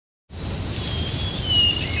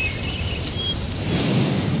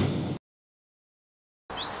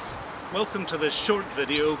Welcome to this short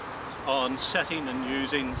video on setting and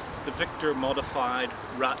using the Victor modified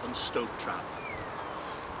rat and stoat trap.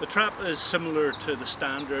 The trap is similar to the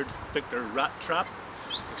standard Victor rat trap,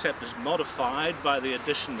 except is modified by the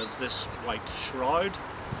addition of this white shroud,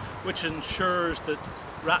 which ensures that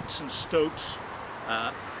rats and stoats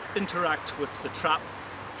interact with the trap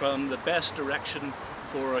from the best direction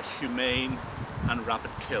for a humane and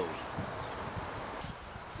rapid kill.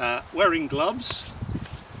 Wearing gloves.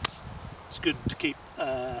 It's good to keep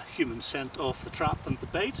human scent off the trap and the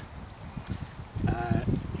bait.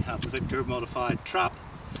 You have the Victor modified trap.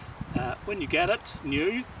 When you get it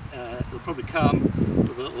new, it'll probably come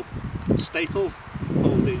with a little staple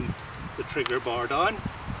holding the trigger bar down.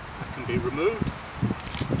 That can be removed.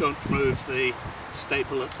 Don't remove the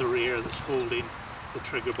staple at the rear that's holding the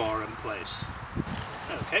trigger bar in place.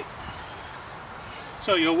 Okay.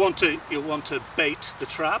 So you'll want to bait the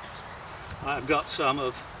trap. I've got some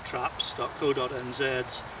of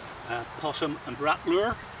traps.co.nz's possum and rat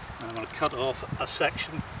lure, and I'm going to cut off a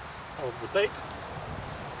section of the bait.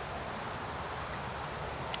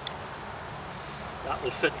 That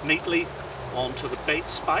will fit neatly onto the bait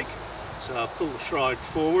spike, so I'll pull the shroud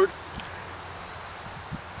forward.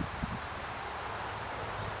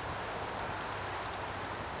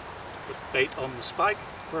 Put the bait on the spike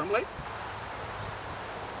firmly.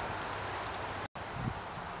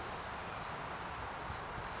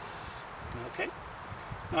 Okay,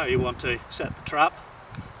 now you want to set the trap,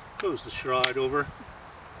 close the shroud over,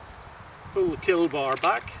 pull the kill bar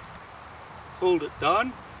back, hold it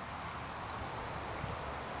down,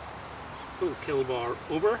 pull the kill bar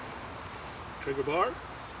over, trigger bar,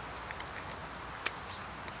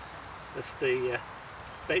 lift the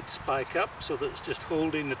bait spike up so that it's just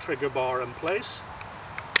holding the trigger bar in place,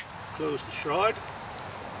 close the shroud,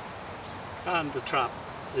 and the trap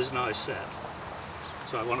is now set.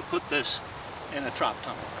 So I want to put this in a trap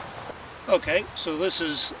tunnel. Okay, so this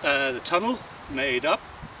is the tunnel made up.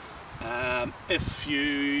 If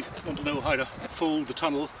you want to know how to fold the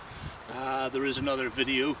tunnel, there is another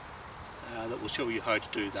video that will show you how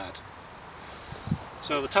to do that.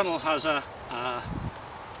 So the tunnel has a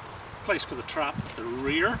place for the trap at the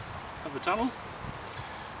rear of the tunnel,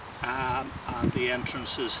 and the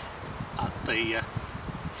entrance is at the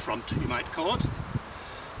front, you might call it.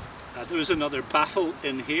 There is another baffle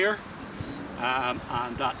in here,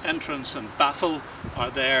 and that entrance and baffle are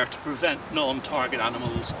there to prevent non-target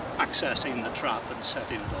animals accessing the trap and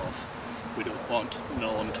setting it off. We don't want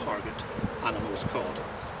non-target animals caught.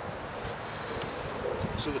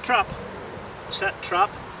 So the trap, set trap,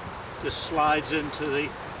 just slides into the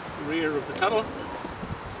rear of the tunnel,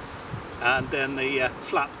 and then the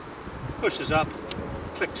flap pushes up,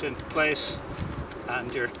 clicks into place,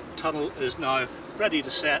 and your tunnel is now ready to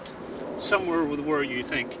set somewhere where you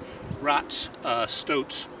think rats,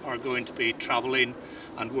 stoats are going to be travelling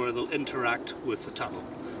and where they'll interact with the tunnel.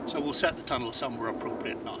 So we'll set the tunnel somewhere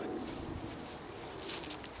appropriate now.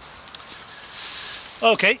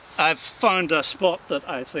 Okay, I've found a spot that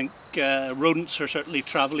I think rodents are certainly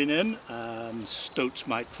travelling in, and stoats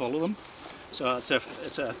might follow them. So it's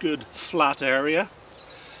a good flat area.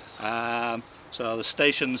 So the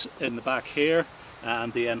station's in the back here,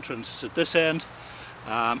 and the entrance is at this end.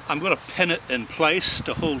 I'm going to pin it in place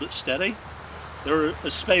to hold it steady. There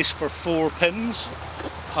is space for 4 pins,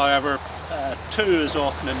 however 2 is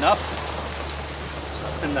often enough. So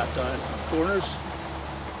I'll pin that down in the corners.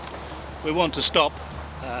 We want to stop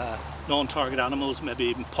non-target animals, maybe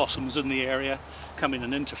even possums in the area, coming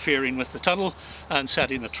and interfering with the tunnel and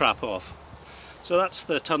setting the trap off. So that's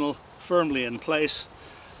the tunnel firmly in place.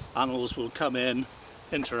 Animals will come in,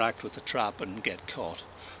 interact with the trap and get caught.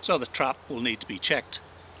 So the trap will need to be checked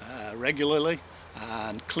regularly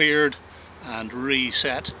and cleared and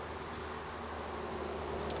reset.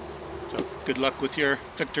 So good luck with your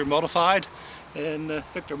Victor modified in the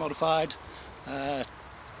Victor modified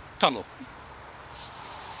tunnel.